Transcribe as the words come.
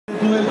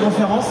nouvelle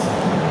conférence.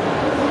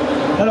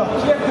 Alors,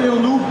 qui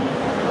accueillons-nous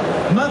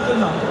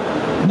maintenant?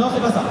 Non,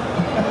 c'est pas ça.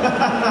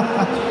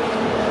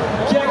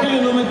 Qui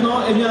accueillons-nous maintenant?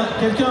 Eh bien,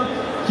 quelqu'un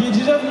qui est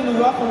déjà venu nous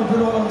voir, comme on peut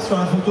le voir sur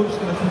la photo,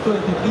 puisque la photo a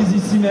été prise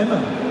ici même.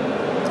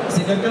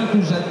 C'est quelqu'un que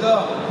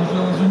j'adore, qui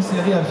joue dans une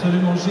série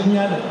absolument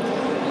géniale,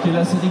 qui est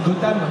la série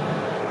Gotham.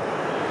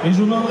 Et je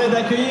vous demanderai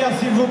d'accueillir,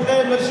 s'il vous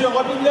plaît, monsieur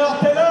Robin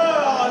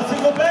Taylor,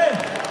 s'il vous plaît.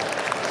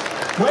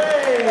 Ouais.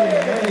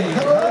 Hey.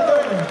 Hello.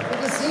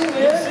 Good to see you.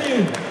 Good to see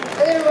you.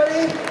 Hey,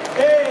 everybody.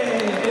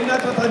 Hey, et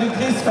notre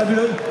traductrice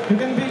fabuleuse. You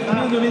can be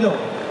in the middle.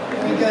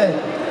 Okay.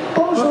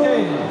 Bonjour.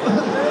 Okay.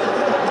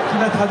 Qui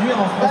va traduire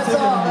en français.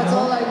 That's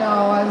all I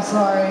know. I'm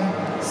sorry.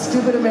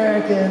 Stupid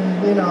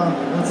American, you know.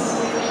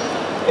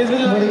 Is it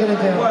what are you gonna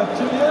do? What,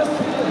 2 years?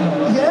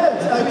 Yeah,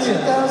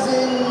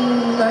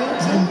 2019.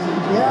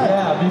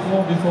 Yeah,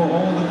 before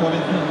all the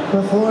COVID.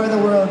 Before the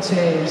world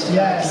changed.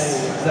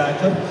 Yes.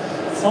 Exactly.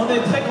 On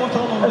est très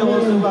content de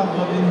recevoir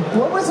Robin.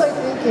 What was I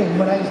thinking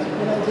when I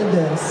did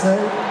this?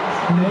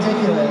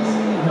 Ridiculous.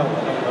 No,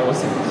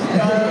 aussi.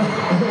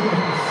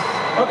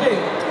 Ok.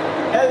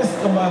 Est-ce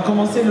qu'on va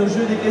commencer le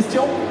jeu des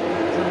questions?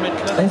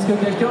 Est-ce que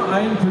quelqu'un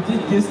a une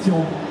petite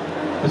question?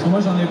 Parce que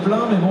moi j'en ai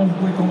plein, mais bon, vous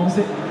pouvez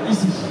commencer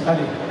ici.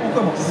 Allez, on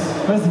commence.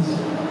 Vas-y.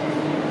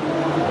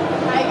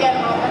 Hi again,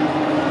 Robin.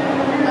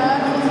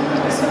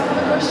 So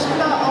the question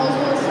about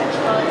Oswald's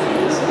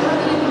sexuality. So how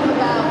do you come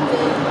about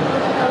it?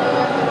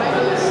 The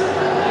writers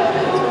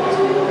talk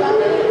to you about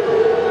it?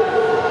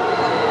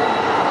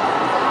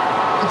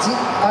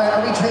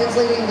 Are we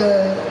translating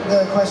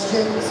the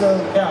question? So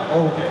Yeah,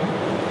 okay.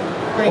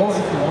 Great. Oh, if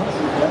you want.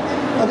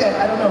 Yeah. Okay,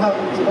 I don't know how,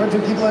 or do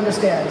people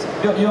understand?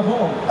 You're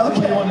home. Okay, What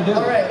do you want to do?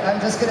 all right,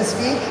 I'm just going to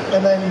speak,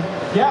 and then...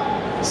 Yeah.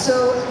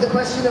 So, the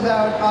question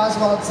about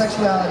Oswald's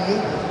sexuality,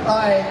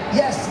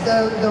 yes,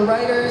 the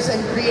writers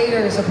and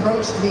creators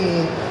approached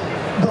me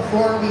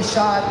before we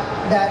shot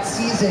that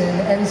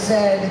season and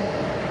said,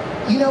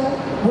 you know,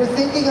 we're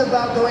thinking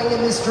about going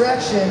in this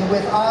direction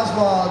with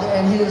Oswald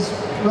and his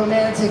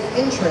romantic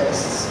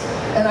interests.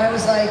 And I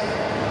was like,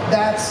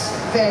 that's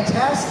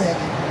fantastic.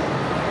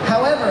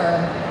 However,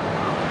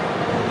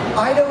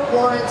 I don't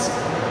want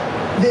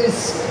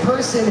this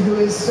person who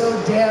is so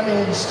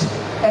damaged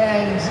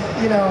and,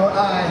 you know,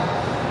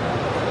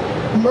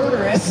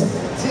 murderous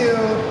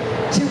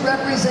to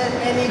represent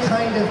any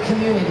kind of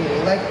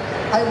community. Like,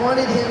 I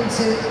wanted him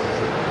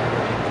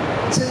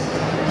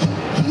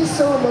he's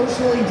so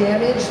emotionally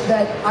damaged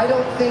that I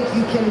don't think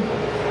you can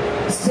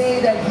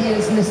say that he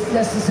is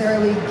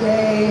necessarily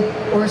gay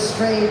or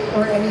straight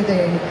or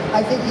anything.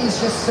 I think he's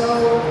just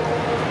so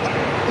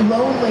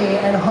lonely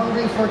and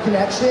hungry for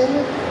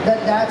connection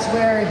that's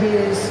where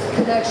his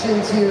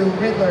connection to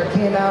Riddler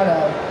came out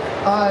of.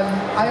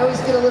 I always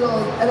get a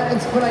little,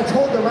 and when I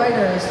told the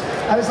writers,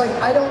 I was like,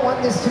 I don't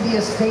want this to be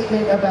a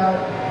statement about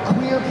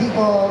queer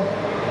people,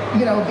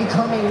 you know,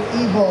 becoming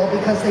evil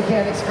because they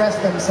can't express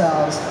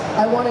themselves.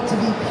 I want it to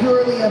be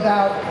purely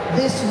about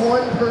this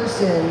one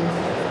person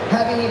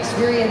having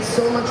experienced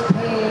so much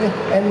pain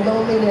and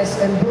loneliness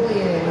and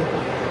bullying,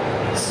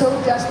 so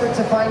desperate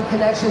to find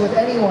connection with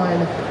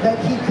anyone that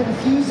he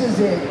confuses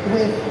it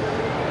with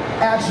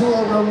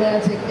actual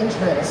romantic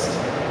interest.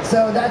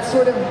 So that's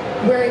sort of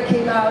where it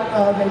came out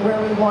of and where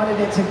we wanted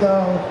it to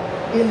go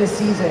in the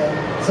season.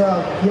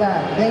 So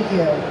yeah, thank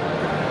you.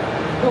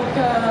 Donc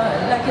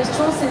la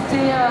question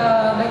c'était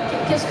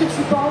qu'est-ce que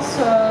tu penses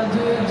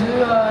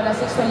de la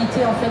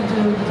sexualité en fait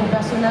de ton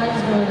personnage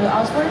de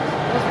Oswald?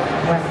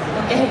 Ouais.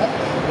 Okay.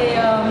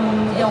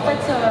 Et en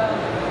fait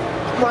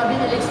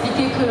Robin il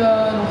expliquait que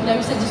donc il a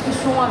eu cette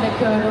discussion avec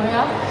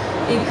L'Oréal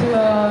et que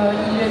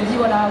il lui a dit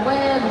voilà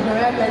ouais donc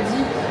L'Oréal lui a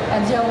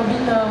dit à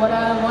Robin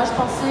voilà moi je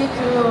pensais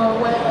que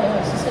ouais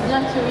ce serait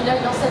bien qu'il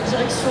aille dans cette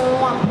direction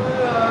un peu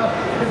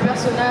le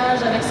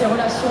personnage avec ses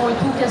relations et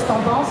tout, qu'est-ce que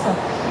t'en penses?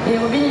 Et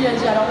Robin il lui a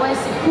dit alors ouais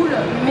c'est cool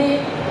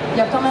mais il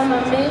y a quand même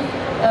un mais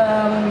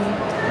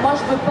moi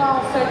je veux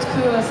pas en fait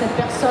que cette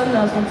personne,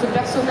 donc ce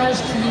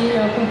personnage qui est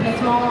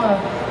complètement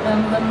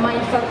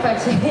mindfuck,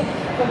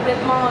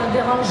 complètement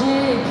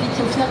dérangé et puis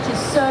qui au final qui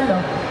est seul,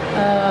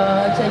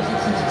 qui a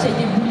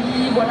été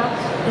bully, voilà.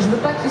 Et je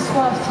veux pas qu'il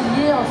soit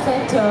affilié en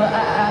fait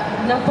à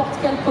n'importe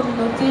quelle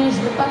communauté.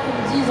 Je veux pas qu'on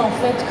me dise en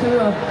fait que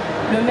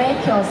le mec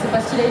c'est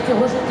parce qu'il a été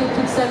rejeté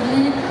toute sa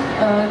vie,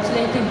 qu'il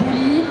a été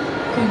bully,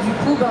 que du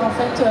coup bah, en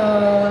fait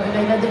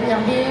il a devenir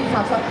gay,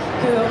 enfin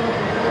que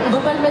on ne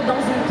veut pas le mettre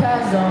dans une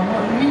case.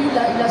 Lui il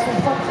a son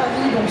propre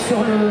avis donc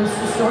sur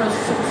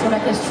la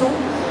question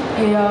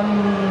et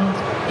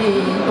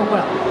donc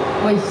voilà.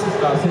 Oui.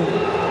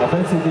 En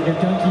fait c'était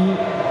quelqu'un qui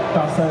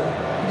par sa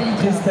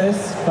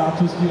tristesse, par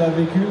tout ce qu'il a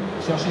vécu,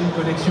 cherchait une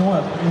connexion,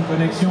 a trouvé une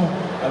connexion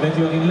avec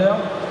le Riddler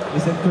et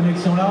cette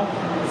connexion là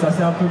ça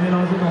s'est un peu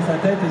mélangé dans sa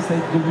tête et ça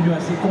est devenu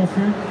assez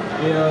confus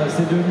et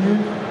c'est devenu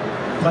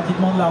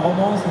pratiquement de la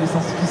romance, mais sans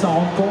qu'ils s'en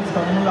rendent compte, c'est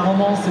pas vraiment de la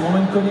romance, c'est vraiment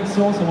une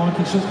connexion, c'est vraiment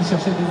quelque chose qu'ils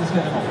cherchaient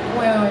désespérément.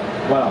 Ouais.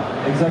 Voilà,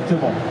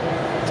 exactement.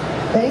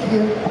 Thank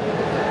you.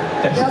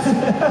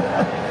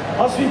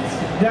 Ensuite,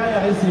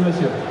 derrière ici,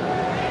 monsieur.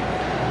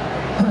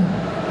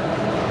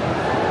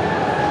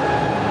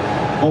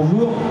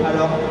 Bonjour.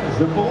 Alors,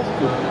 je pense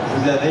que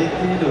vous avez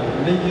été le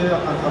meilleur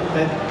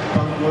interprète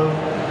pingouin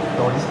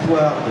dans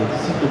l'histoire de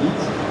DC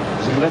Comics.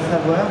 J'aimerais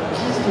savoir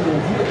qui, selon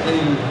vous,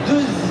 est le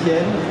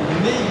deuxième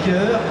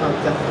meilleur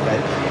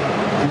interprète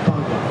du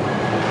pingouin.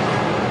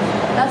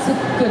 That's a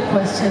good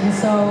question.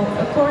 So,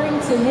 according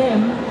to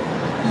him,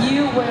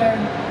 you were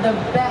the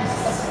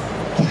best,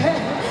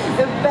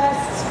 the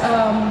best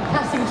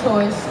casting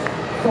choice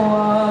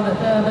for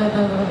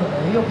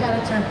your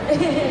character.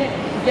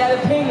 Yeah,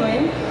 the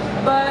penguin.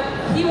 But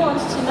he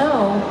wants to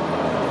know,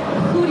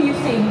 who do you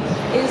think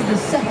is the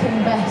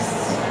second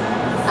best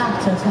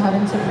actor to have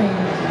interpreted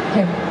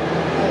him?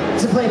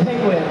 To play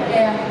Penguin?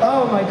 Yeah.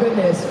 Oh my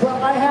goodness. Well,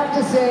 I have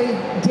to say,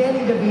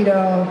 Danny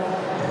DeVito.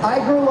 I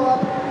grew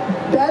up,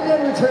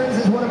 Batman Returns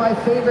is one of my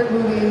favorite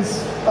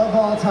movies of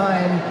all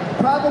time.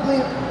 Probably,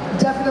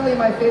 definitely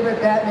my favorite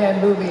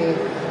Batman movie.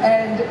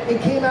 And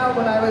it came out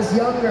when I was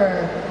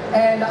younger,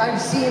 and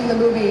I've seen the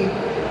movie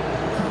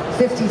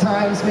 50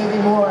 times, maybe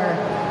more.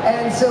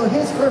 And so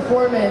his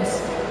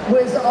performance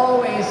was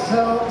always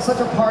such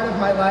a part of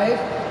my life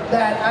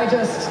that I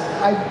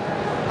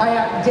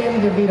have Danny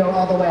DeVito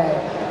all the way.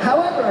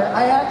 However,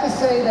 I have to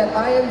say that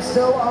I am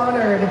so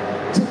honored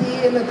to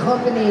be in the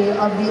company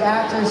of the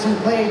actors who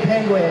played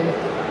Penguin.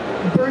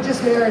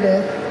 Burgess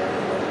Meredith,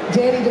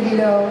 Danny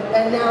DeVito,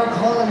 and now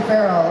Colin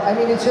Farrell. I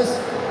mean, it's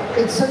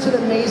such an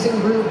amazing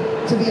group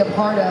to be a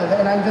part of,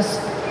 and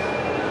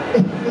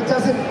it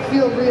doesn't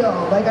feel real.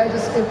 Like,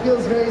 it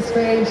feels very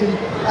strange, and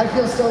I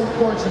feel so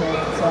fortunate.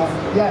 So,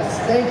 yes,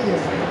 thank you.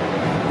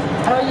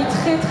 Alors il est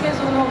très très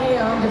honoré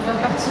de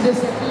faire partie de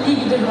cette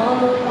ligue de grands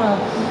noms.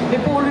 Mais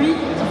pour lui,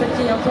 en fait,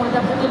 qui ont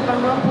interprété le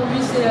pingouin, pour lui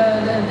c'est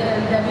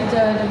David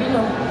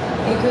DeVito.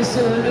 Et que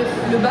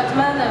le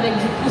Batman, avec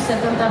du coup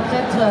cet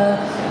interprète,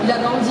 il a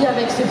grandi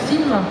avec ce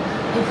film.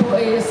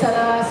 Et ça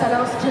l'a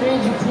inspiré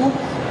du coup.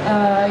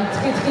 Il est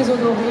très très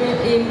honoré.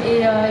 Et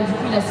du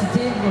coup il a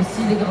cité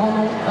aussi des grands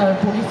noms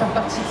pour lui faire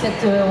partie de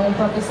cette, on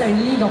peut appeler ça une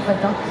ligue en fait.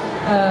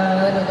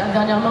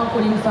 Dernièrement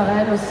Colin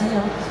Farrell aussi.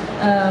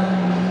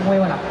 Oui,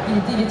 voilà,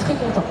 il est très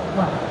content.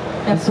 Voilà.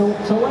 So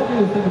what do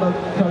you think about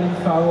Colin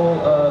Farrell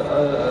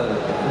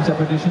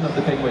interpretation of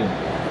the Penguin?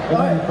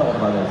 What do you thought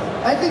about this?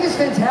 I think it's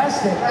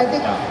fantastic. I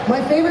think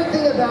my favorite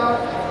thing about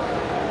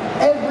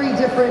every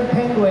different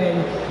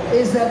Penguin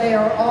is that they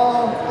are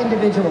all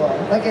individual.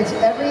 Like,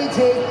 every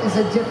take is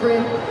a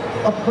different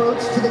approach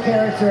to the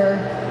character.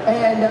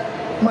 And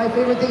my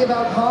favorite thing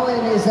about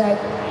Colin is that,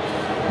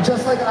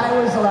 just like I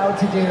was allowed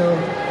to do,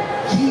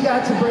 he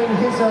got to bring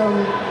his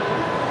own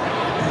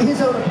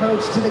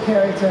approach to the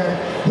character,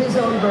 his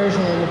own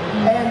version,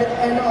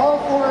 and all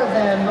four of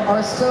them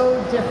are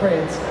so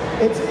different.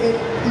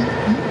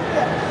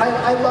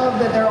 I love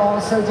that they're all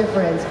so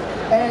different.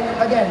 And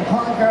again,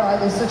 Colin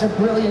Farrell is such a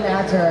brilliant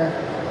actor,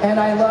 and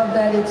I love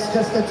that it's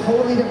just a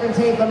totally different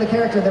take on the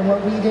character than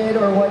what we did,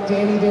 or what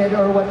Danny did,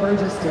 or what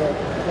Burgess did.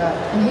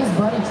 Yeah. And his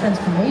body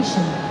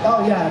transformation.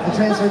 Oh yeah, the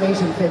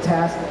transformation,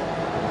 fantastic.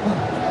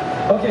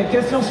 Ok,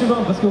 question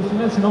suivante, parce qu'au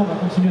final, sinon on va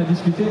continuer à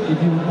discuter et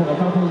puis on ne pourra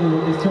pas poser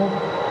des questions.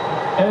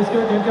 Est-ce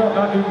que quelqu'un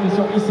a une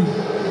question ici?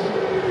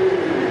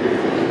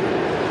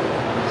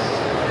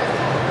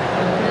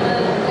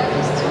 La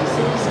question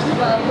c'est, est-ce qu'il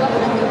va y avoir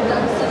un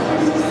Gotham saison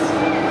 6?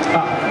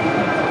 Ah,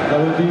 there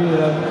will be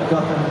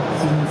Gotham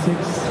season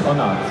 6 or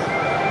not?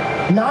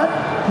 Not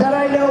that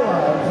I know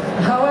of.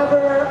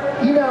 However,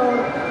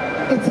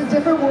 it's a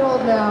different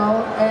world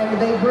now, and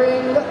they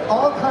bring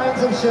all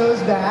kinds of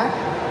shows back.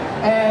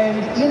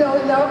 And they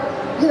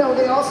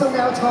also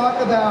now talk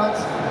about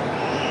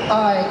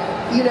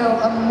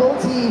a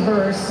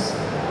multiverse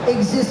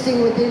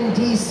existing within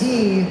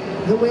DC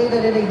the way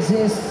that it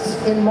exists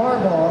in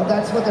Marvel.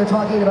 That's what they're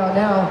talking about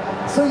now.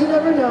 So you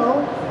never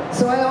know.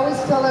 So I always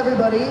tell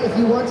everybody, if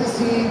you want to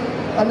see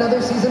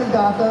another season of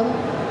Gotham,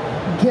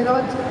 get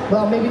on,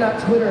 well, maybe not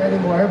Twitter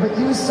anymore, but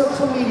use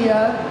social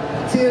media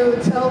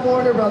to tell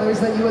Warner Brothers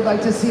that you would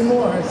like to see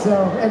more.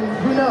 So, and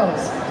who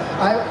knows?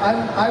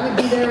 I would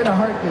be there in a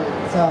heartbeat.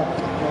 So.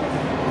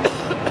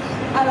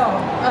 Alors,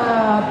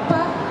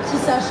 pas qu'il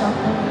sache,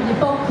 il n'est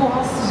pas au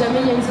courant si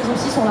jamais il y a une saison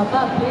 6, on ne l'a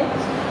pas appelé.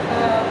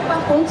 Par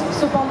contre,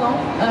 cependant,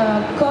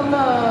 comme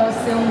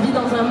on vit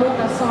dans un monde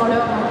assez en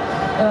l'heure,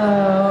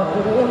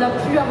 on a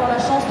pu avoir la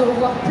chance de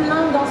revoir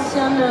plein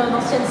d'anciennes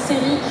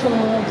séries qui sont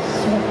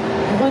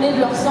renées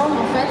de leur cendre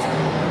en fait.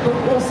 Donc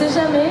on ne sait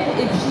jamais.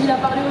 Et puis il a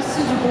parlé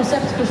aussi du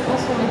concept que je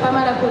pense qu'on est pas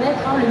mal à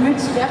connaître, le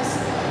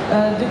multiverse.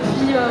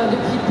 Depuis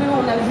peu,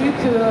 on a vu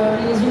que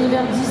les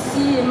univers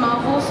DC et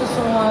Marvel se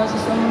sont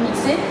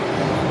mixés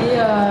et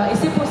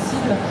c'est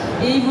possible.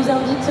 Et il vous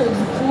invite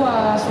du coup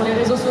sur les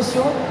réseaux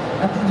sociaux,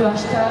 à plus de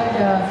hashtags,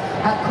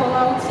 à call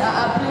out,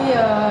 à appeler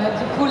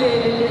du coup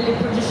les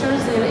producers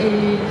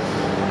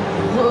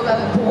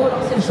pour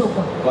relancer le show,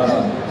 quoi. Voilà.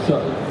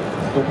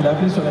 Donc il a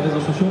appelé sur les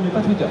réseaux sociaux, mais pas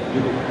Twitter, du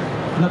coup.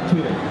 Not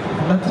Twitter.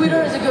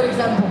 Twitter is a good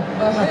example.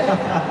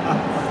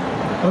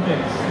 Ok.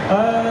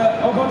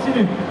 On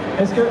continue.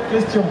 Est-ce que,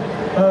 question.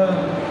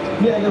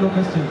 Yeah, I have a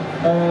question.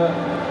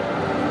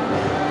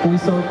 We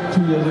saw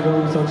 2 years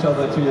ago, we saw each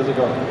other 2 years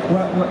ago.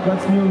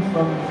 What's new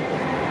from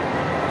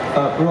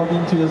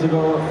Robin 2 years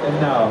ago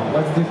and now?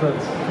 What's different?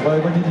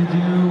 What did you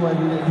do?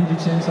 Did you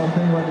change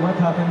something? What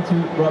happened to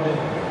Robin?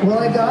 Well,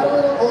 I got a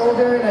little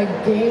older and I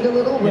gained a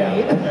little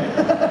weight,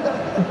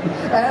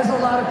 as a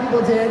lot of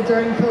people did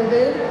during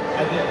COVID.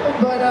 I did.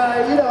 But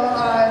you know,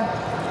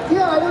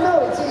 yeah, I don't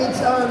know.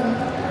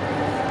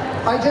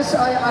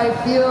 I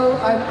feel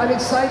I'm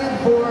excited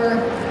for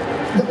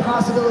the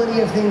possibility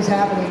of things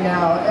happening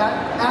now.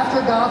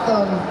 After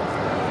Gotham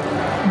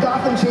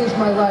changed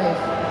my life,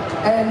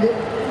 and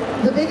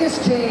the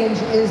biggest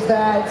change is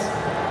that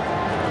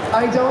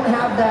I don't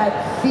have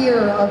that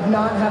fear of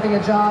not having a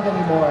job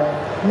anymore.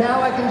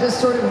 Now I can just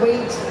sort of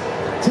wait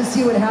to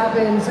see what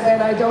happens,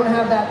 and I don't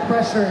have that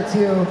pressure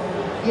to,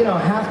 you know,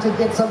 have to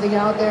get something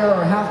out there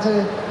or have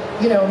to,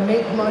 you know,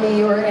 make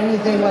money or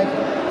anything. Like,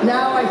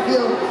 now I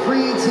feel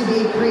free to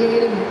be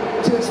creative,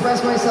 to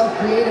express myself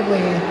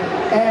creatively.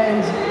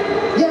 And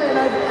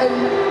yeah, and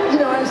you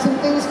know, I have some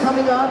things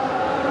coming up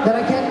that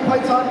I can't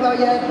quite talk about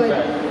yet,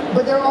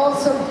 but they're all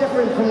so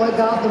different from what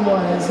Gotham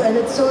was. And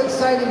it's so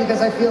exciting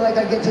because I feel like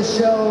I get to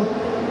show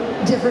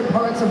different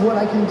parts of what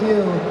I can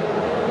do,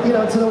 you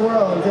know, to the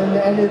world. And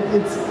I'm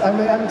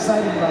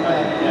excited about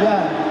that.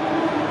 Yeah.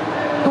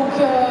 Donc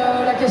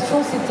la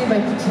question c'était, bah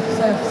écoute,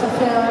 ça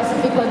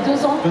fait quoi,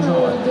 2 ans que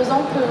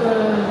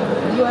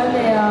Johan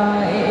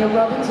et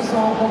Robin se sont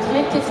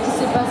rencontrés. Qu'est-ce qui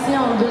s'est passé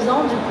en 2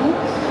 ans du coup?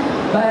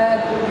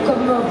 Bah,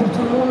 comme pour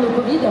tout le monde, le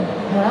Covid,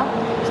 voilà.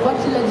 Je crois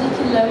qu'il a dit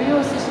qu'il l'a eu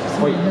aussi.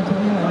 Oui.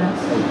 Voilà.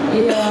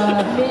 Et,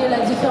 mais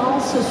la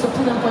différence,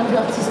 surtout d'un point de vue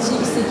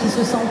artistique, c'est qu'il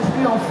se sent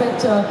plus en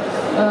fait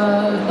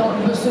dans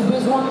ce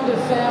besoin de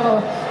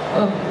faire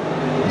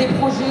des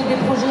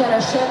projets à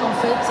la chaîne en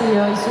fait, et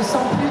il se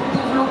sent plus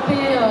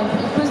développé.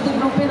 Il peut se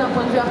développer d'un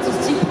point de vue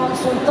artistique, prendre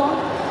son temps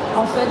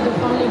en fait, de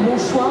prendre les bons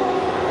choix,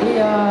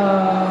 et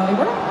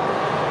voilà.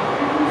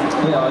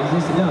 Oui, alors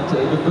c'est bien,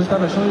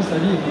 Gotham a changé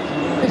sa vie.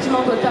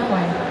 Effectivement, Gotham,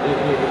 ouais.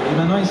 Et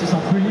maintenant, il se sent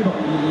plus libre,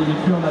 il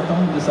n'est plus en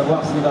attente de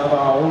savoir s'il va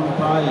avoir un rôle ou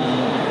pas,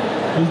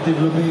 il peut se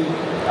développer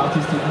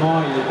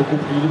artistiquement, il est beaucoup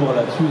plus libre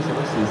là-dessus, et c'est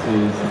vrai que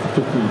c'est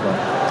plutôt cool, quoi.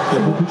 Il y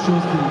a beaucoup de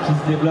choses qui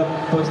se développent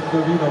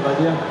post-Covid, on va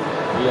dire,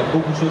 et il y a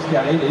beaucoup de choses qui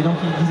arrivent, et donc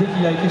il disait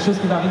qu'il y a quelque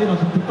chose qui va arriver dont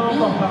il ne peut pas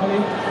encore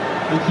parler,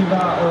 et qui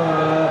va,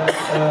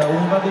 où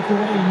on va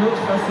découvrir une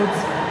autre facette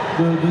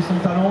de son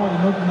talent,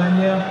 une autre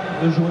manière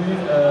de jouer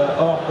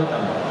hors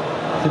Gotham.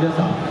 C'est bien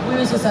ça? Oui,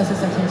 c'est ça qui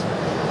est.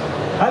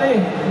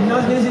 Allez,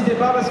 n'hésitez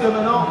pas parce que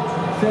maintenant,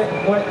 c'est...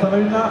 Ouais, t'en as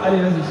une là?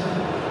 Allez, vas-y.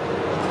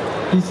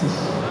 Ici.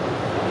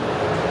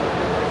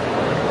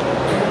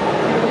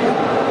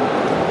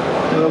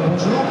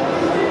 Bonjour.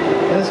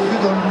 Est-ce que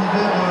dans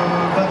l'univers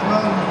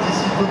Batman ou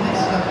DC Comics, il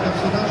y a un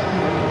personnage que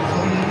vous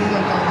auriez aimé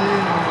incarner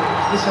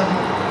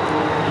spécialement?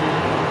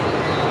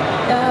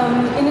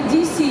 In the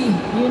DC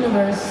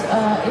universe,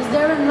 is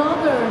there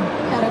another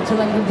character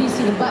like the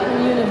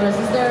Batman universe?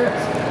 Is there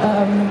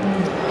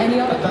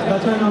any other character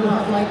Batman you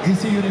have like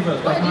DC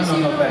universe? Batman DC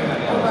universe.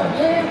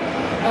 Yeah.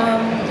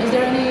 Is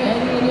there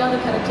any other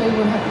character you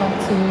would have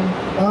liked to?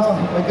 Oh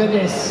my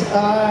goodness.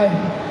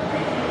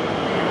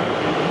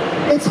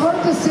 It's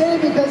hard to say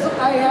because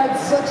I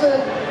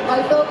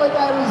felt like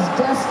I was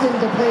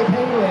destined to play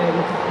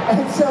Penguin,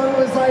 and so it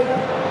was like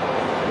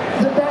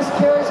the best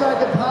character I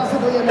could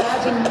possibly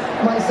imagine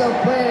myself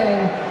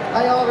playing.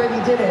 I already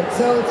did it.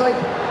 So it's like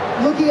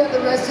looking at the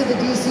rest of the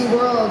DC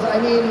world. I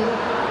mean,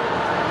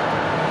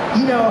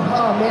 you know,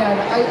 oh man,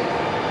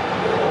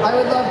 I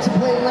would love to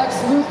play Lex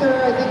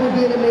Luthor. I think would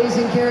be an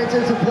amazing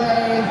character to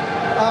play.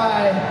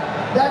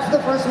 That's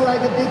the first one I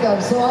could think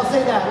of, so I'll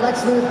say that,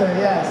 Lex Luthor,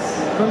 yes,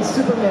 from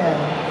Superman.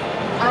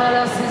 Ah là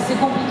là, c'est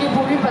compliqué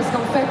pour lui parce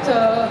qu'en fait,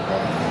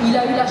 il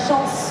a eu la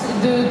chance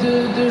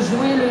de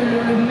jouer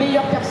le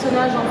meilleur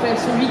personnage en fait,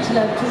 celui qu'il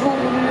a toujours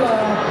voulu,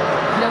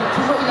 il a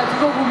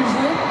toujours voulu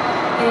jouer.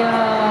 Et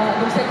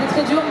donc ça a été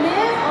très dur,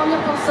 mais en y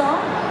repensant,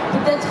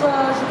 peut-être,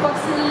 je crois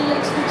que c'est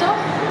Lex Luthor,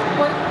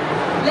 ouais,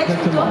 Lex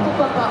Luthor,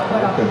 pourquoi pas,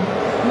 voilà.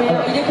 Mais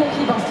il est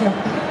conquis dans ce style.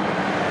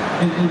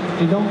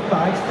 Et donc,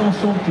 par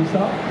extension de tout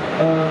ça,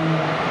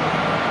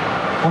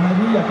 on a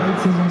dit qu'il n'y a pas eu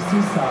de saison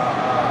 6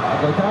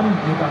 à Gotham,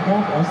 mais par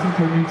contre, on sait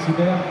que le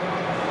multivers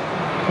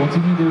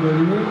continue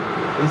d'évoluer,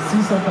 et si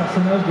son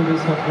personnage devait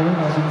se retrouver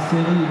dans une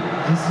série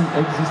d'ici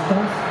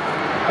existante,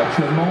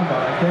 actuellement,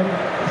 dans laquelle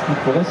est-ce qu'il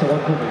pourrait se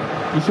retrouver?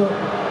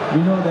 We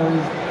know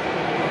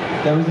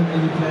there isn't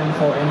any plan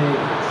for any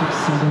 6th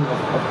season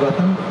of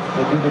Gotham,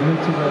 but with the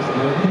multiverse and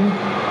everything,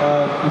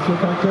 if your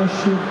character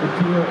should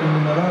appear in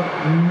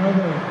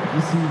another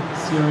DC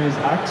series,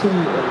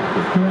 actually,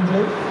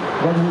 currently,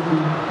 what would be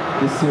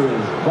the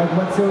series?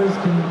 What series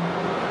can...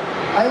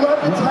 I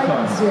love the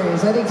Titans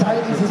series. I think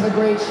Titans is a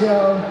great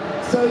show.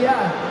 So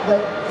yeah,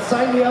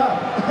 sign me up.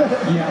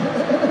 Yeah.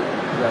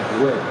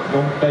 Ouais.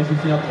 Donc je vais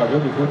finir de traduire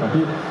du coup, tant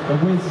pis. Donc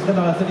oui, ce serait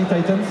dans la série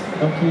Titans,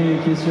 donc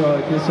qui est sur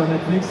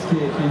Netflix, qui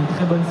est une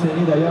très bonne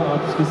série d'ailleurs, hein,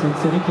 puisque c'est une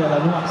série qui a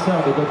la noirceur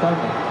de Gotham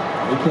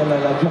et qui a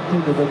la dureté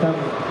de Gotham.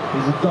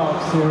 It's a dark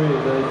story.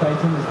 The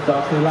Titans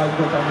dark, they like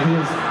Gotham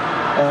is.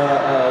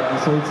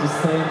 So it's the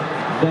same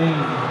vein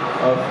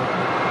of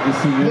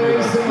DC Universe.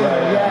 Very similar,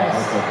 yes.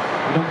 Okay.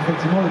 Et donc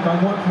effectivement, le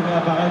pingouin pourrait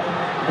apparaître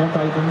dans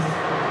Titans,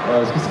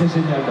 ce qui serait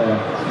génial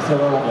d'ailleurs, ce qui serait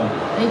vraiment bien.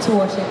 I need to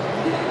watch it.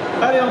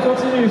 Allez, on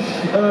continue.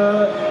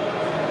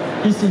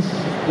 Ici,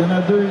 il y en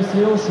a deux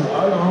ici au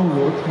choix, l'un ou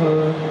l'autre.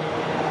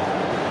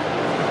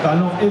 Enfin,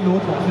 l'un et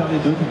l'autre, on va faire les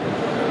deux.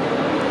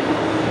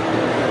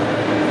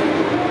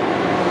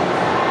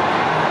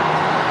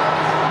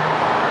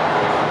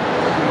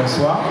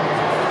 Bonsoir.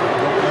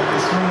 Donc, la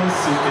question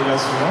c'était la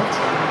suivante.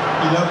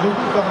 Il a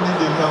beaucoup parlé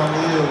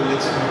d'incarner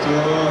Lex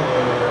Luthor,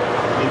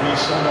 les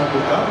méchants dans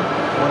Gotham.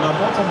 On n'a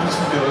pas entendu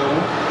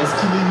super-héros. Est-ce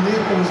qu'il est né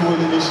pour jouer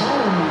les méchants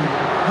ou...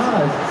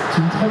 Ah,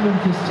 c'est une très bonne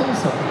question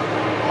ça.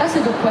 That's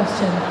a good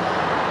question.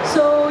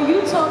 So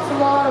you talked a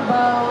lot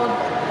about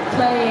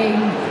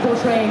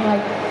portraying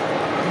like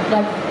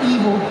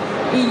evil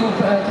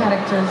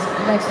characters,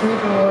 Lex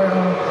Luthor or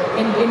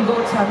in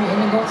Gotham, in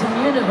the Gotham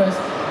universe.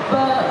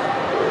 But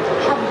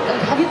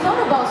have you thought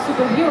about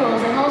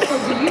superheroes? And also,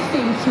 do you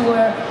think you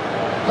were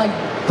like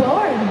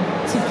born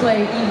to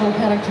play evil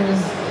characters,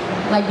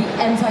 like the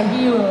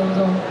anti-heroes?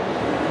 Or...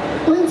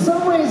 Well, in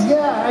some ways,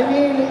 yeah. I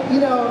mean, you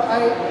know,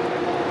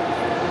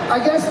 I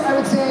guess I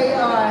would say,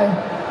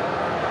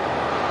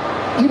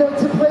 you know,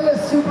 to play a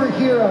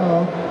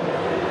superhero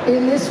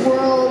in this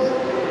world,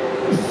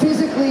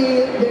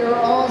 physically, they're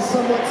all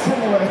somewhat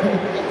similar.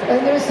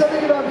 And there's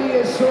something about being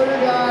a shorter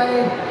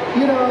guy,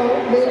 you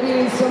know,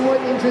 maybe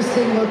somewhat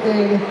interesting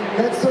looking,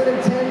 that sort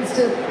of tends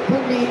to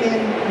put me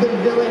in the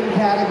villain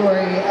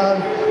category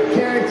of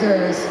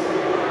characters.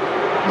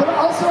 But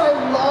also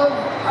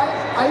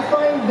I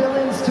find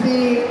villains to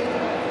be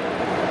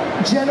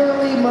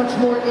generally much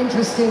more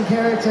interesting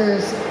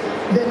characters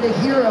than the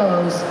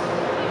heroes.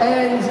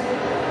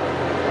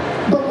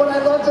 But what I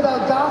loved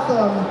about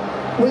Gotham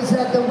was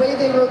that the way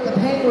they wrote the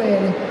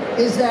Penguin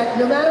is that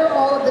no matter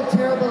all of the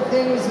terrible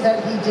things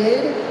that he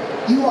did,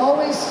 you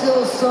always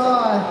still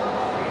saw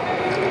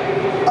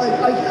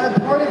a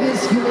part of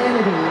his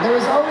humanity. There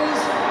was always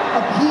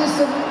a piece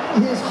of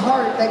his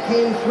heart that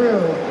came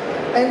through.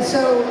 And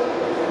so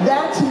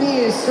that to me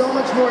is so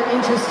much more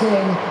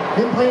interesting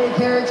than playing a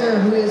character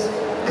who is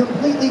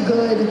completely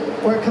good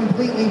or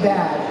completely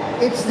bad.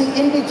 It's the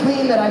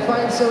in-between that I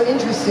find so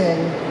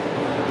interesting.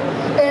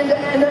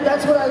 And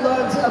that's what I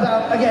loved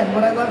about, again,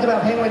 what I loved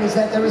about Penguin is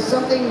that there was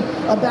something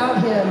about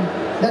him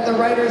that the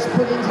writers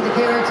put into the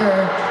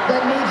character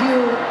that made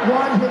you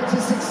want him to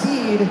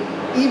succeed,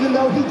 even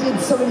though he did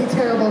so many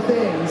terrible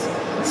things.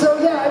 So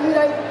yeah, I mean,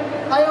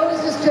 I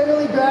always just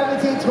generally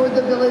gravitate toward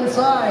the villain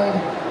side,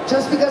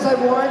 just because I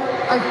want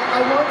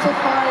to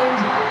find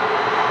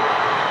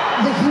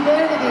the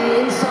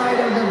humanity inside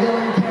of the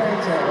villain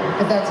character,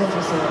 if that's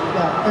interesting,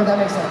 yeah, if that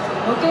makes sense.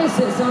 Ok,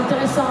 c'est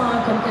intéressant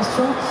hein, comme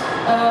question.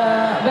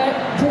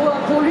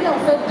 Pour lui, en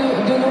fait,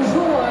 de nos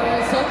jours,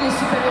 c'est vrai que les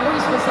super-héros,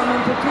 ils se ressemblent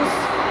un peu tous.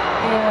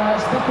 Et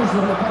j'espère que je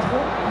ne hurle pas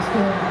trop. Parce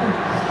que,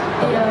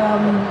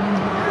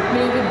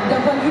 mais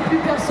d'un point de vue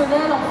plus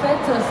personnel, en fait,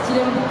 ce qu'il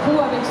aime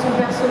beaucoup avec son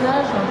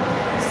personnage,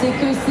 c'est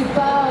que c'est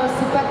pas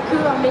que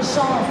un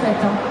méchant, en fait.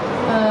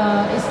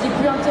 Hein. Et ce qui est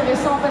plus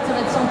intéressant, en fait, ça va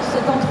être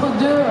cet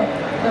entre-deux.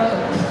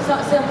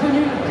 C'est un peu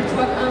nul, tu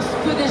vois,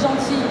 que des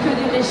gentils, que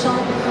des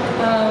méchants.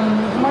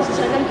 Moi, je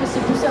dirais même que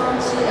c'est plus un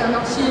anti-héros, un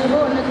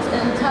anti-hero.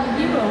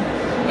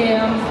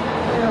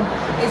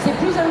 Et c'est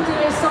plus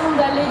intéressant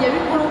d'aller. Il y a eu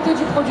une volonté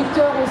du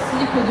producteur aussi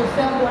que de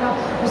faire, voilà,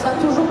 on sera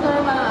toujours quand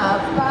même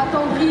pas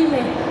attendri,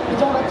 mais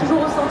on va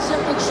toujours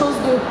ressentir quelque chose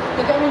de. Il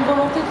y a quand même une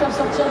volonté de faire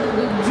sortir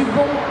du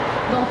bon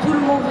dans tout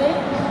le mauvais.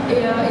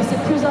 Et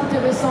c'est plus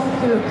intéressant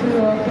qu'un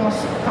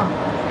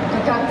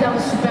caractère de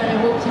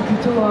super-héros qui est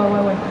plutôt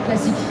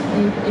classique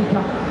et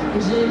plat.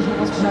 Et je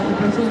pense que j'ai appris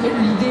plein de choses, mais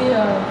l'idée...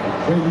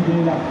 Oui,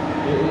 l'idée est là.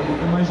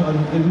 Et moi, je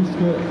rajouterais juste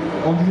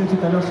qu'on disait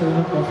tout à l'heure sur une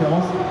autre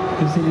conférence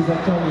que c'est les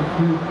acteurs les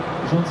plus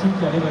gentils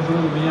qui arrivent à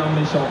jouer les meilleurs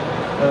méchants.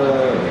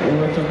 We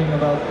were talking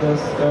about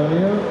this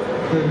earlier.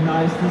 The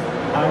nicest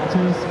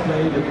actors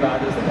play the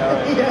baddest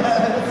characters. Yes,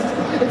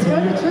 it's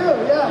kind of true,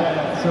 yeah.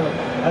 Yeah. So,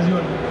 as you're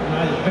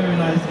a very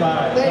nice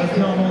guy, it's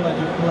normal that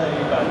you play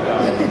bad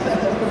guys.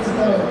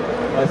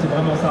 Ouais, c'est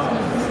vraiment ça.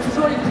 C'est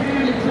toujours les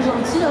plus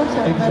gentils hein, qui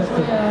arrivent à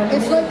jouer.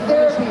 It's like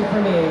therapy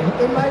for me.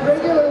 In my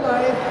regular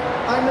life,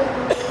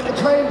 I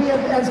try and be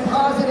as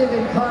positive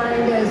and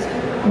kind, as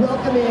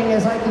welcoming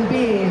as I can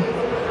be.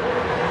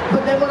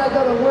 But then when I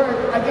go to work,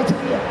 I get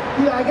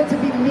to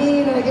be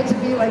mean, and I get to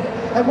be like,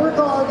 I work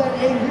all of that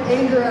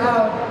anger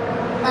out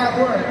at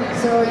work.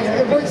 So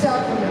it works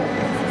out for me.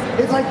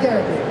 It's like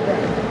therapy. Yeah.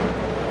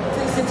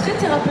 C'est très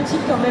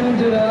thérapeutique quand même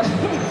de.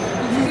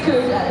 Il dit que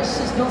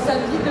dans sa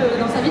vie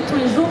de tous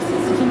les jours,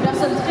 c'est une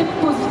personne très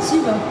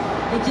positive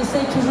et qui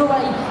essaye toujours.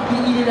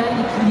 Il est là,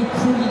 il est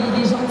cool, il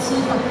est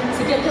gentil.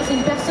 C'est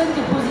une personne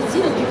qui est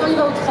positive et puis quand il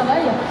va au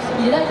travail,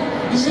 il est là,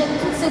 il gêne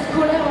toute cette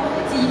colère en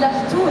fait, et il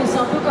lâche tout et c'est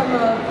un peu comme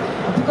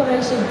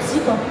aller chez le psy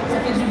quoi. Ça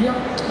fait du bien.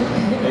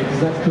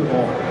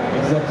 Exactement.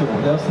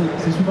 D'ailleurs,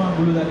 c'est souvent un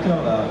boulot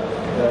d'acteur là.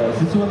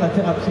 C'est souvent de la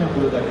thérapie un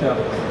boulot d'acteur.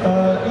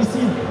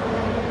 Ici,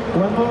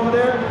 one more over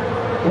there.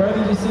 Where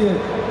did you see it?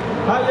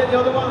 Ah, yeah, the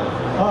other one.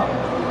 Ah.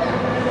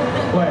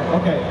 Ouais,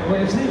 ok.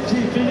 Ouais,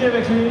 finis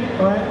avec lui,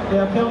 ouais, et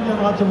après on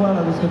viendra te voir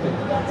là de ce côté.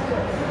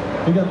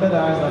 You got better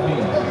eyes than me.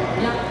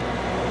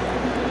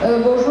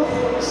 Bonjour,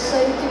 ça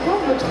a été quoi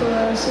votre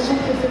saison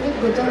préférée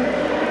de Gotham?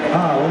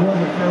 Ah, what was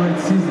your favorite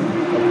season?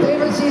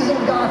 Favorite season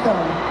of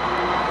Gotham?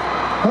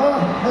 Oh,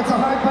 that's a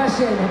hard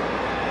question.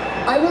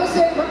 I will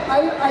say,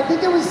 I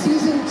think it was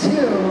season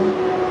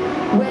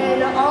 2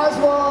 when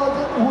Oswald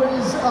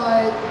was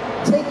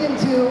taken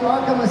to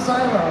Arkham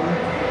Asylum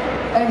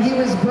and he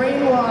was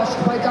brainwashed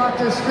by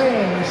Doctor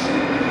Strange.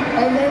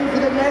 And then for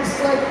the next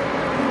like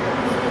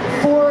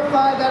 4 or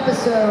 5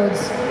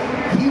 episodes,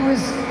 he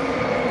was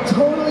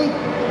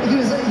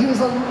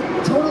a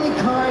totally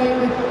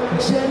kind,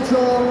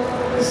 gentle,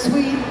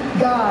 sweet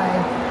guy.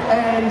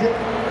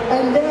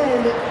 And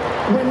then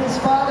when his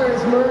father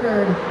is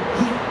murdered,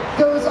 he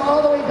goes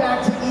all the way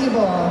back to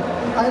evil.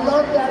 I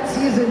love that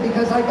season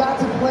because I got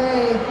to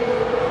play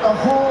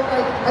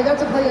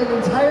an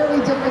entirely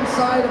different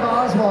side of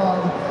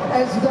Oswald,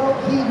 as though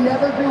he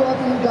never grew up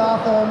in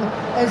Gotham,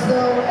 as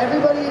though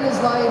everybody in his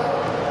life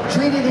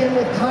treated him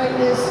with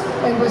kindness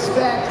and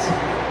respect.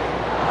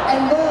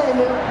 And then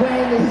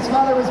when his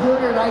father was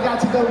murdered, I got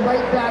to go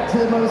right back to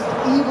the most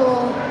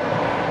evil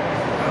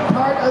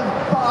part of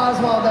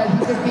Oswald that he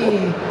could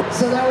be.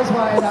 So that was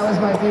why that was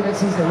my favorite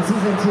season,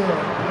 season 2.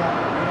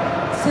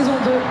 Saison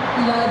 2,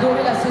 il a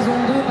adoré la saison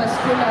 2 parce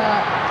que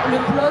le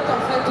plot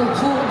en fait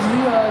autour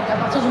à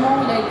partir du moment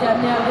où il a été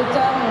amené à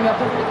Gotham, on lui a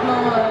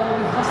complètement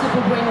le principe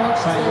au brainwash.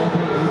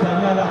 Il était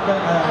amené à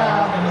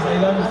l'Arkham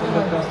Asylum, c'est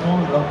Doctor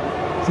Strange.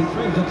 C'est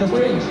Doctor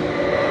Strange.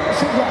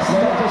 Qui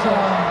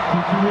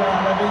lui a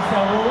lavé le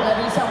cerveau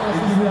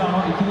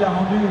et qui l'a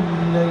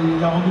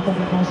rendu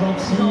complètement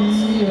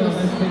gentil,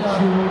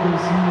 respectueux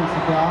aussi,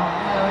 etc.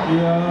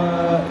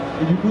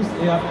 Et du coup, au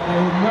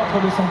meurtre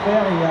de son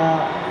père, il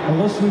a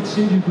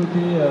re-switché du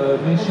côté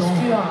méchant,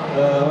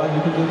 du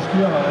côté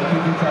obscur, qui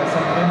était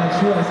sa vraie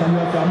nature, et ça lui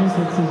a permis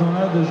cette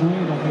saison-là de jouer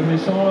donc le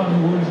méchant, à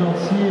nouveau le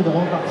gentil, et de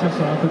repartir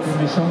sur un côté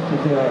méchant qui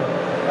était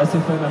assez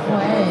fun à faire.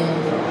 Ouais.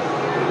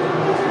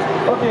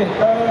 Ok,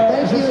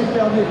 je suis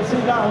perdu.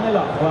 C'est là, on est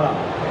là, voilà.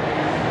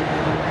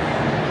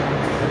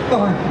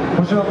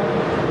 Bonjour.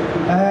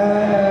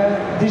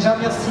 Déjà,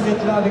 merci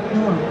d'être là avec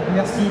nous.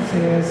 Merci,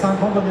 c'est un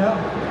grand bonheur.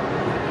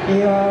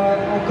 Et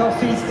encore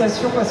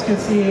félicitations parce que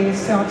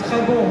c'est un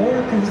très beau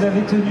rôle que vous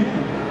avez tenu.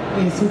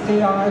 Et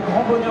c'était un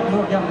grand bonheur de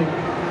vous regarder.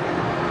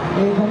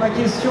 Et bon, ma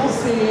question,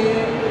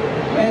 c'est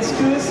est-ce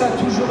que ça a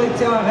toujours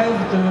été un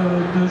rêve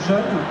de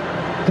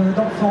jeune,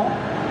 d'enfant,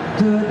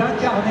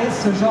 d'incarner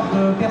ce genre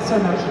de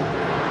personnage?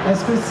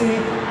 Est-ce que c'est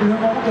le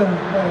monde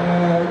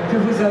que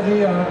vous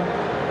avez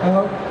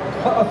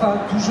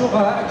toujours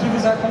qui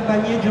vous a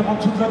accompagné durant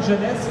toute votre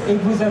jeunesse et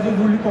que vous avez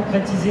voulu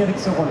concrétiser avec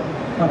ce rôle?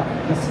 Voilà,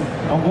 merci.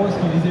 En gros, est-ce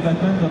qu'il lisait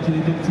Batman quand il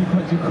était petit,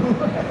 quoi, du coup?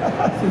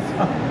 C'est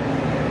ça.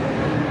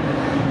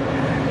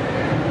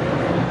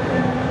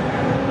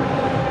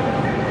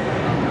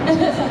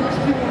 Ça marche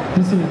plus.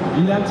 Si,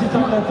 il a un petit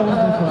temps d'attente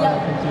des fois. Yeah.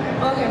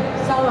 Ok,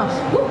 ça marche.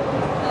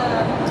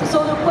 So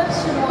the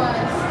question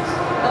was,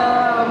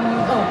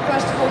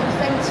 first of all,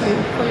 thank you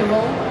for your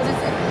role.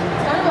 It's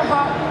kind of a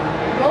hard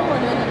role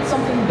and it's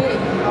something big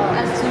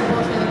as to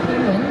portray the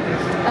Penguin.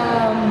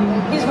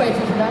 He's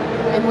grateful for that,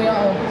 and we are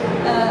all.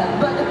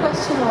 But the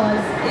question was,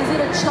 is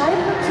it a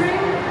childhood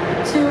dream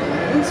to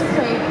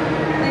integrate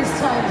this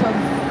type of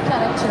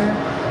character?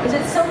 Is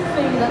it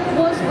something that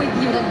was with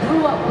you, that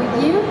grew up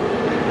with you,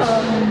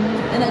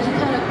 and that you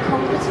kind of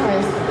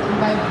concretized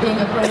by being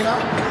a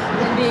grown-up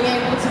and being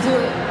able to do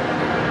it?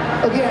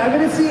 Okay, I'm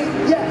going to say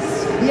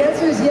yes. The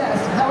answer is yes.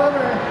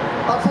 However,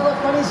 I'll tell a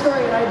funny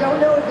story, and I don't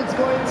know if it's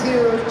going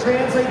to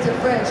translate to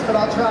French, but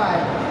I'll try.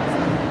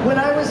 When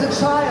I was a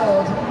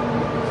child,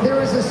 there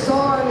was a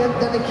song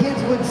that the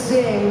kids would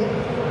sing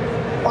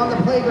on the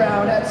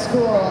playground at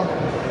school,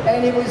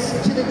 and it was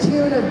to the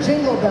tune of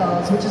Jingle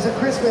Bells, which is a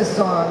Christmas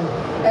song.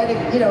 And,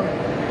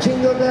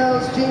 jingle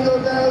bells,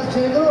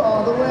 jingle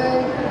all the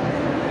way.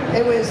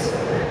 It was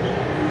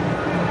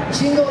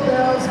jingle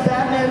bells,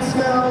 Batman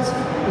smells,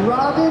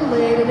 Robin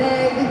laid an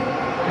egg,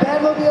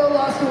 Batmobile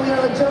lost a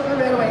wheel, and Joker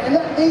ran away. And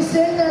they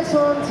sang that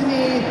song to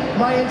me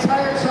my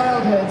entire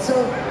childhood.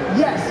 So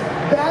yes,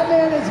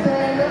 Batman has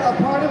been a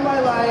part of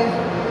my life.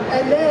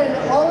 And then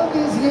all of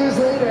these years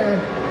later,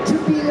 to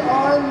be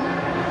on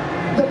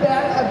a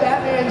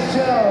Batman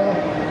show,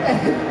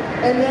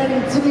 and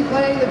then to be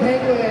playing the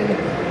Penguin,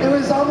 it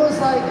was almost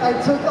like I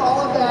took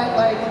all of that,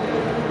 like,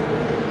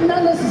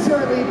 not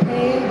necessarily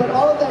pain, but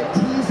all of that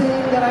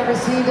teasing that I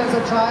received as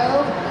a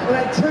child, and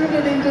I turned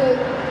it into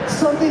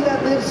something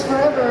that lives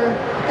forever.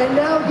 And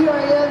now here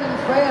I am in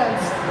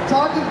France,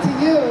 talking to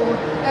you,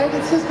 and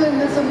it's just been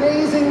this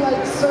amazing,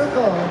 like,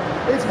 circle.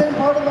 It's been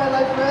part of my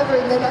life forever,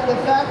 and then the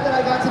fact that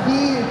I got to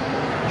be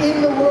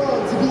in the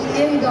world, to be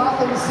in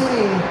Gotham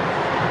City,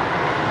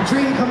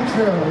 dream come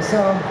true.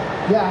 So,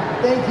 yeah,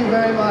 thank you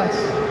very much.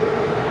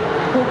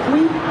 Donc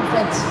oui, en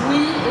fait,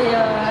 oui. Et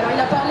alors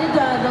il a parlé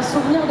d'un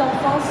souvenir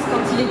d'enfance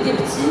quand il était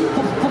petit,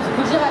 pour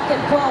vous dire à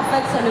quel point en fait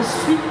ça le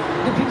suit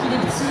depuis qu'il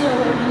est petit,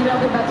 l'univers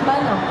de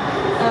Batman.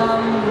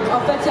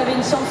 En fait, il y avait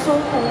une chanson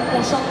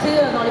qu'on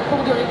chantait dans les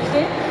cours de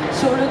récré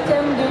sur le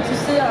thème de, tu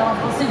sais, alors en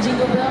français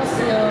Jingle Bells,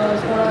 c'est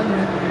ce qu'on-là,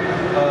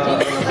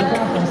 C'est pas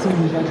en français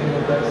déjà,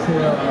 Jingle Bells,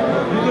 c'est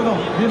Vive le vent,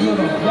 vive le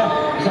vent.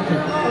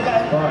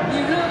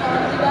 Vive le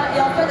vent. Et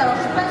en fait, alors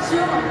je suis pas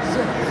sûre,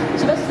 je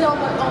sais pas si c'est en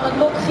mode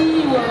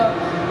moquerie ou.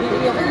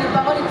 Et en fait, les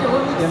paroles étaient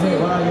remixées. Il y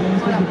avait une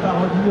espèce de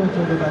parodie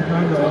autour de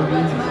Batman, de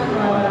Robin.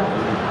 Voilà.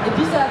 Et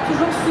puis ça a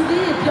toujours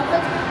suivi. Et puis en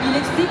fait, il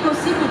explique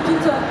aussi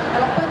que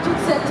alors pas toute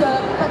cette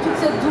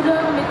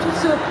douleur, mais tout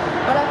ce,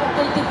 voilà, quand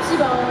il était petit,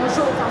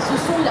 ce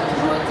son, il a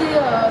toujours été,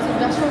 cette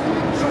version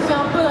chauffée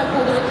un peu dans la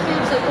cour de récré.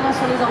 Vous savez comment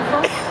sont les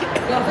enfants.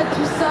 Et en fait,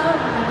 tout ça,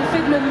 le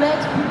fait de le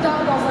mettre plus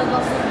tard dans un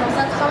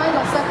travail,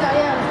 dans sa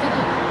carrière, le fait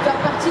de faire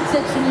partie de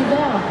cet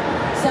univers.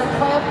 C'est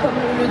incroyable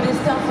comme le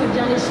destin fait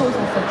bien les choses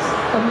en fait,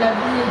 comme la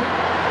vie est.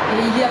 Et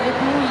il est avec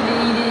nous,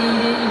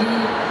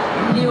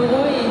 il est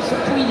heureux et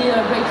surtout il est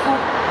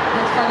grateful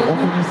d'être avec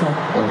reconnaissant.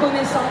 nous.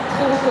 Reconnaissant,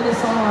 très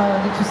reconnaissant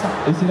de tout ça.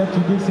 Et c'est là que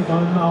tu dis que c'est quand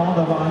même marrant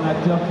d'avoir un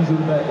acteur qui joue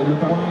le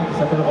point qui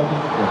s'appelle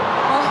Robin.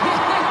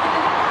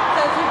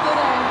 That's a good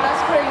one,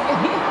 that's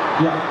crazy.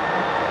 Yeah.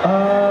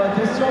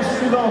 Question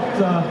suivante.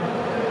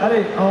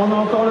 Allez, on a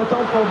encore le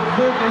temps pour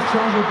 2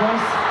 questions je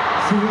pense.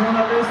 Si vous en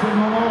avez, c'est le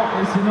moment.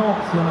 Et sinon,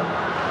 si on a...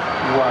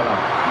 Voilà,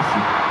 ici.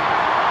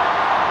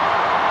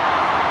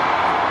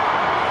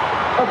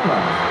 Hop là.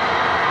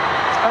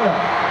 Alors.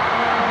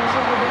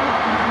 Bonjour Robin.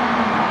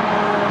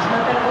 Je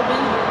m'appelle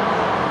Robin.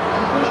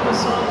 Du coup, je me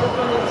sens un peu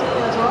connectée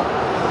à toi.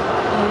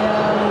 Et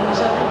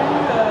j'avais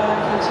lu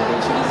que tu avais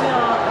utilisé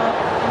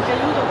un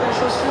caillou dans ta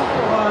chaussure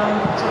pour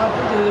te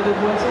rappeler de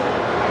boiter.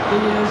 Et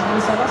je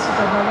voulais savoir si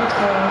tu avais un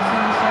autre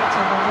fun fact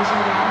à partager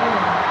avec nous.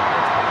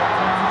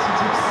 Un petit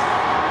tips.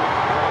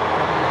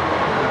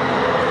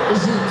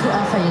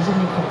 Ça y est, j'ai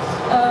le micro.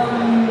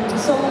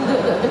 So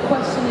the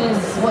question is,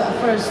 well,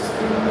 first,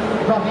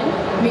 Robin,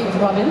 meet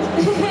Robin. I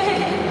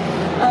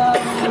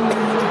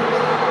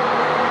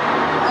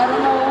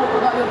don't know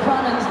about your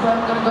pronouns, but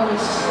I'm gonna go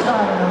with I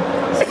don't know.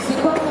 C'est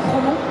quoi ton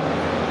pronom?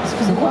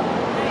 Excusez-moi.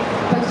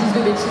 Pas que je dise de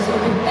bêtises.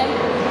 Ok. Elle.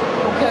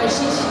 Donc,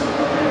 chiche.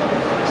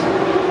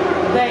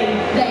 They.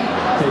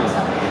 C'est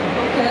ça.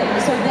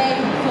 Donc, so they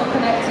feel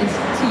connected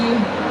to you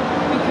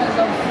because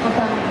of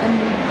that, and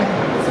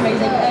yeah, it's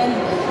amazing. And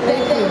they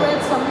read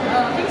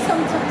I think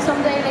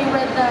someday they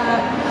read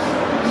that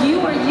you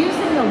were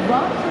using a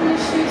rock in the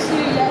shoe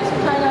too, yeah, to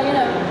kind of,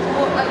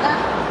 walk like that.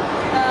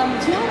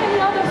 Do you have any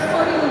other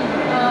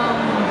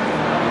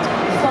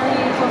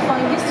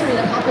funny history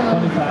that happened on...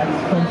 Fun facts,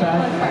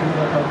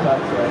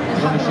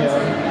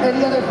 yeah.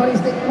 Any other funny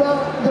thing?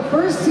 Well, the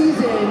first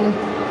season,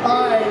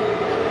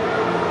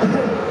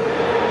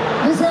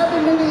 this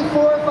happened maybe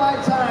 4 or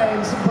 5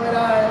 times, but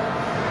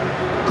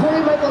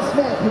Corey Michael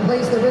Smith, who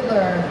plays the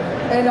Riddler,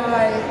 and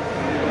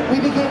we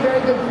became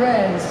very good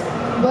friends.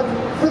 But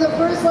for the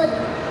first,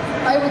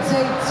 I would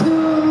say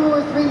 2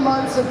 or 3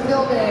 months of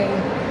filming,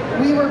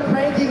 we were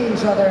pranking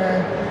each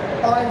other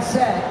on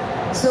set.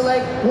 So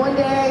one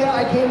day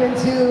I came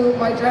into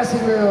my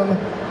dressing room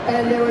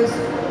and there was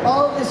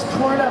all of this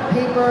torn up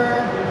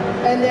paper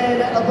and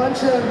then a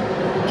bunch of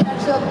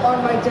ketchup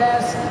on my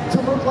desk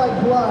to look like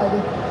blood.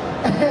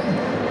 And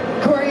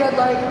Corey had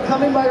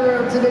come in my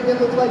room to make it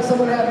look like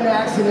someone had an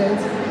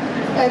accident.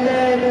 And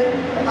then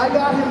I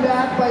got him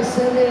back by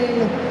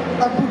sending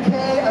a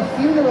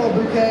funeral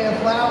bouquet of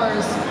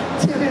flowers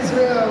to his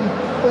room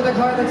with a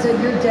card that said,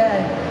 "You're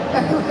dead."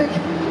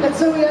 And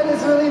so we had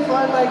this really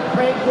fun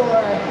prank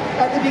war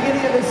at the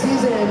beginning of the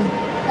season.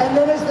 And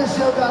then as the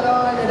show got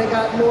on and it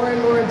got more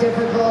and more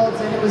difficult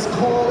and it was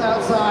cold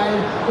outside,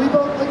 we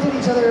both looked at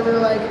each other and we were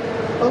like,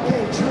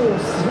 okay,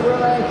 truce. We're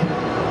like,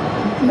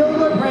 no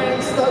more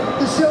pranks.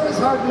 The show is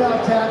hard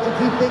enough to have to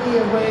keep thinking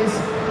of ways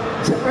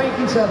to prank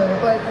each other,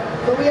 but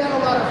we had a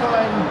lot of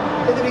fun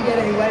in the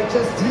beginning,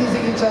 just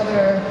teasing each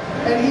other,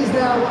 and he's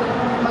now one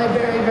of my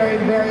very, very,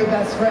 very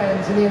best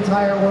friends in the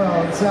entire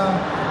world, so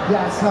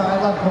I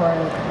love Corey.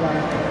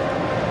 Yeah.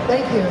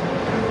 Thank you.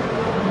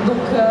 Donc,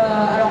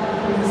 alors,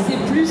 c'est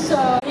plus,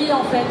 oui,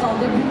 en fait, en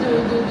début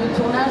de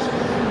tournage,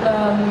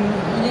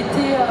 il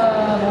était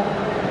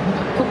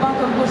copain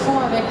comme cochon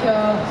avec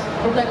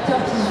l'acteur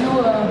qui joue...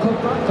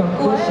 Copain comme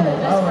cochon,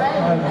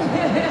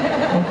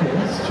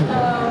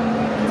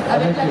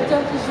 avec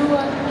l'acteur qui joue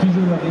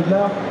le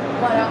Riddler.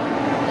 Voilà.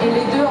 Et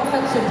les deux en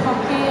fait se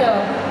prankaient,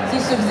 ils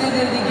se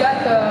faisaient des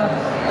gags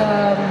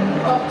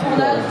hors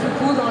tournage du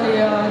coup dans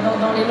les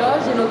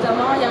loges, et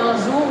notamment il y a un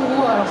jour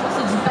où, alors je crois que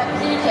c'est du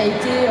papier qui a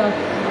été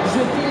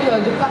jeté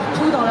de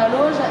partout dans la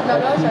loge.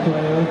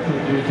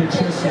 Du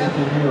ketchup qui a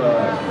été mis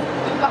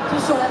de partout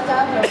sur la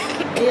table,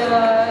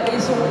 et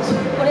son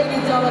collègue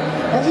était en mode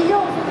vas-y,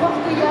 on peut croire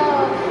qu'il y a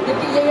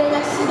eu un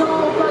accident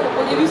ou pas. Donc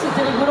au début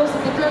c'était rigolo,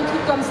 c'était plein de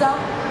trucs comme ça,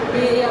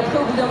 et après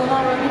au bout d'un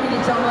moment Robin il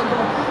était en mode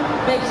bon,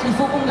 mec, il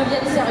faut qu'on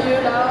devienne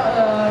sérieux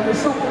là, le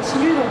show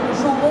continue, donc le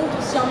show monte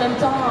aussi en même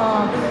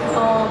temps,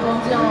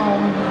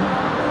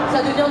 ça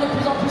devient de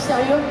plus en plus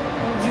sérieux,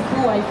 donc du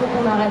coup il faut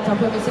qu'on arrête un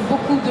peu, mais c'est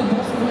beaucoup de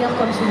bons souvenirs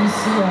comme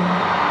celui-ci.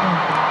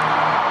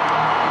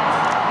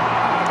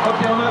 Ok,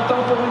 on a le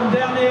temps pour une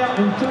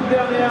toute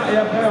dernière, et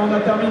après on a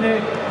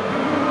terminé.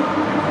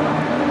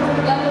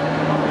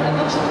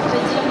 D'abord, je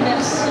voudrais dire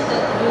merci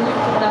d'être venu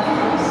pour la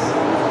France,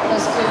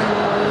 parce que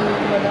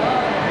voilà,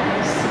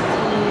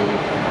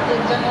 c'était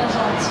vraiment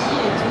gentil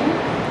et tout.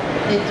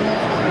 Et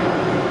donc,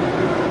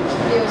 je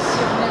voulais aussi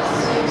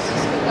remercier aussi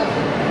ce que tu as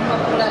fait pour moi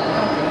pour la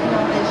campagne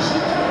en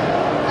Belgique,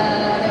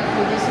 avec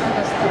le dessin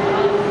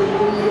d'Astara,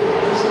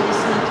 que j'ai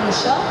dessiné ton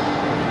chat.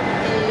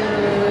 Et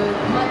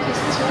ma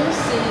question,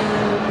 c'est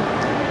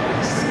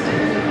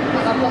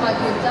par rapport à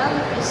Gotham,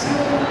 est-ce que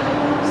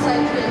ça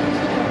a été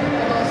l'habitude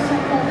pendant 5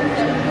 ans de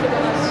faire une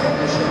coloration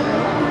de cheveux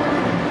noirs?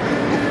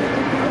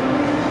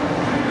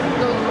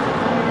 Donc,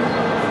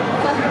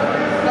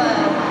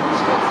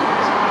 je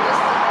continue, je vais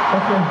tester.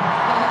 Ok.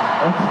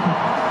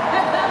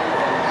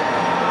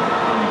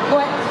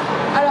 Ouais.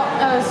 Alors,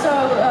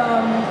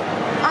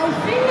 I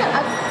think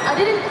I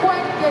didn't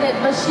quite get it,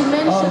 but she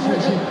mentioned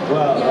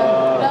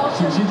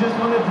she just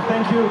wanted to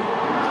thank you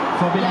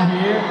for being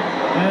here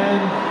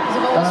and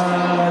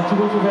to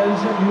go to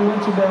Belgium. You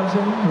went to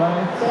Belgium,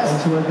 right? Yes. And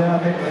she was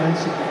there, and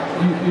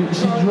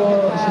she drew a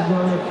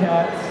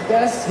cat.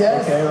 Yes,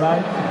 yes. Okay,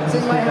 right? It's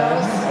in my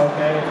house.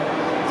 Okay.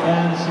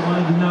 And she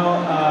wanted to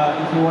know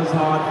if it was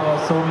hard for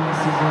so many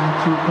seasons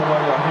to color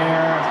your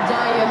hair.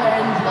 dye your hair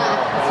in black.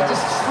 It's such a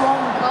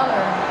strong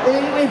color.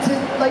 It's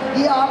like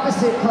the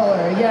opposite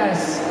color,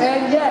 yes.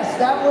 And yes,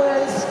 that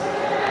was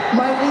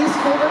my least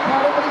favorite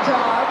part of the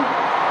job.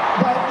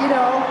 But you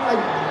know, I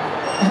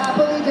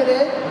happily did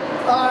it.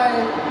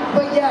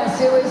 But yes,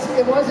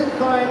 it wasn't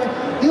fun.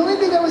 The only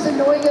thing that was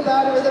annoying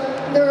about it,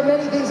 there were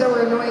many things that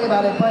were annoying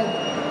about it, but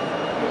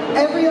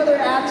every other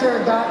actor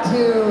got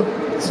to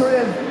sort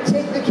of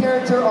take the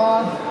character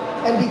off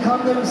and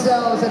become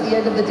themselves at the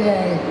end of the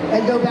day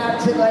and go back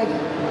to like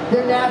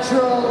their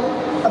natural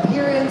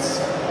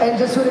appearance and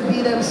just sort of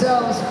be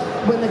themselves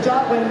when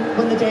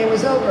the day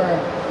was over.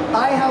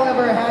 I,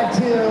 however, had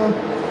to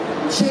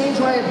change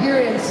my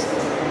appearance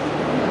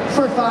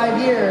for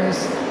 5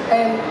 years,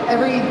 and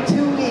every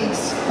 2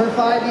 weeks for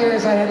 5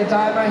 years I had to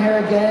dye my hair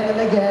again and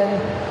again,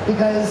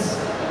 because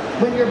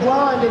when you're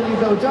blonde and you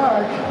go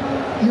dark,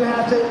 you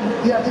have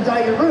to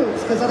dye your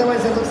roots, because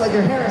otherwise it looks like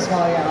your hair is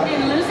falling out. You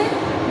didn't lose it?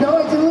 No,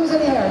 I didn't lose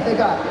any hair, thank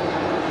God.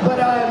 But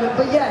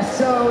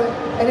yes,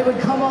 and it would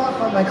come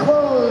off on my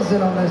clothes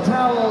and on the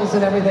towels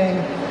and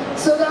everything.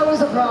 So that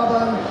was a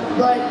problem,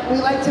 but we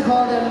like to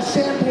call them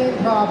champagne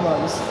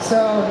problems.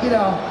 So, you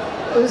know,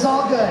 it was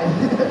all good.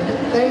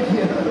 Thank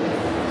you.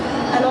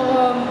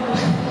 Alors,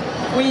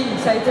 oui,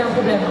 ça a été un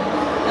problème.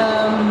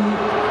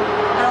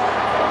 Alors,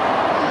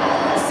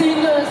 c'est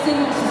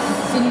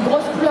une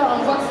grosse couleur,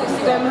 on voit que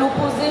c'est quand même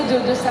l'opposé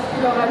de sa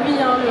couleur à lui,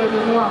 hein,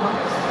 le noir.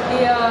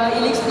 Et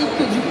il explique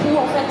que du coup,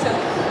 en fait,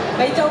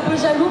 il était un peu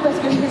jaloux parce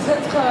que les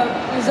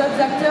autres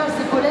acteurs,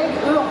 ses collègues,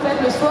 eux, en fait,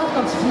 le soir,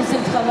 quand ils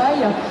finissaient le travail,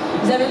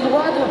 ils avaient le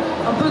droit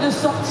un peu de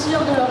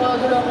sortir de leur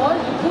rôle,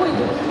 du coup,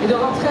 et de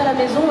rentrer à la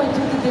maison et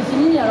tout était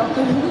fini, alors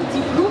que lui,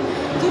 du coup,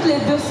 toutes les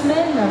 2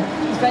 semaines,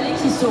 il fallait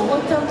qu'il se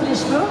reteinte les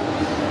cheveux.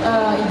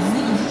 Il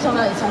dit qu'il y en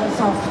a, ça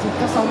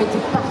en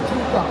mettait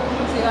partout, quoi.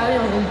 C'est vrai,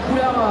 on a une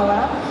couleur,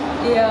 voilà.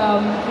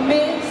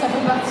 Mais ça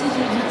fait partie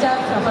du taf,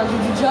 enfin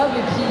du job,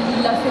 et puis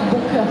il l'a fait de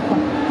bon cœur, quoi.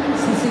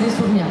 C'est des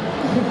souvenirs.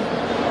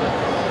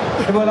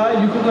 Et voilà, et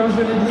du coup, comme je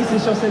l'ai dit, c'est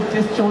sur cette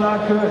question-là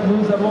que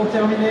nous avons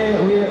terminé.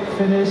 We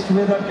finished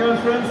with our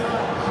conference.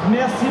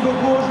 Merci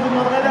beaucoup. Je vous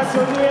demanderai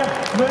d'applaudir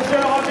Monsieur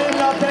Robin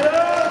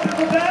Lanteleur, s'il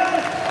vous plaît.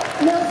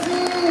 Merci.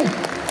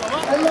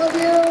 I love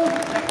you.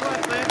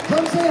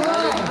 Come say hi.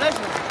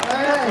 All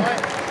right.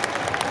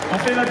 On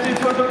fait la petite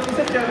photo. Qui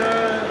c'est qui a le...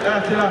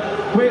 Ah, c'est là.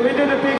 We do the picture.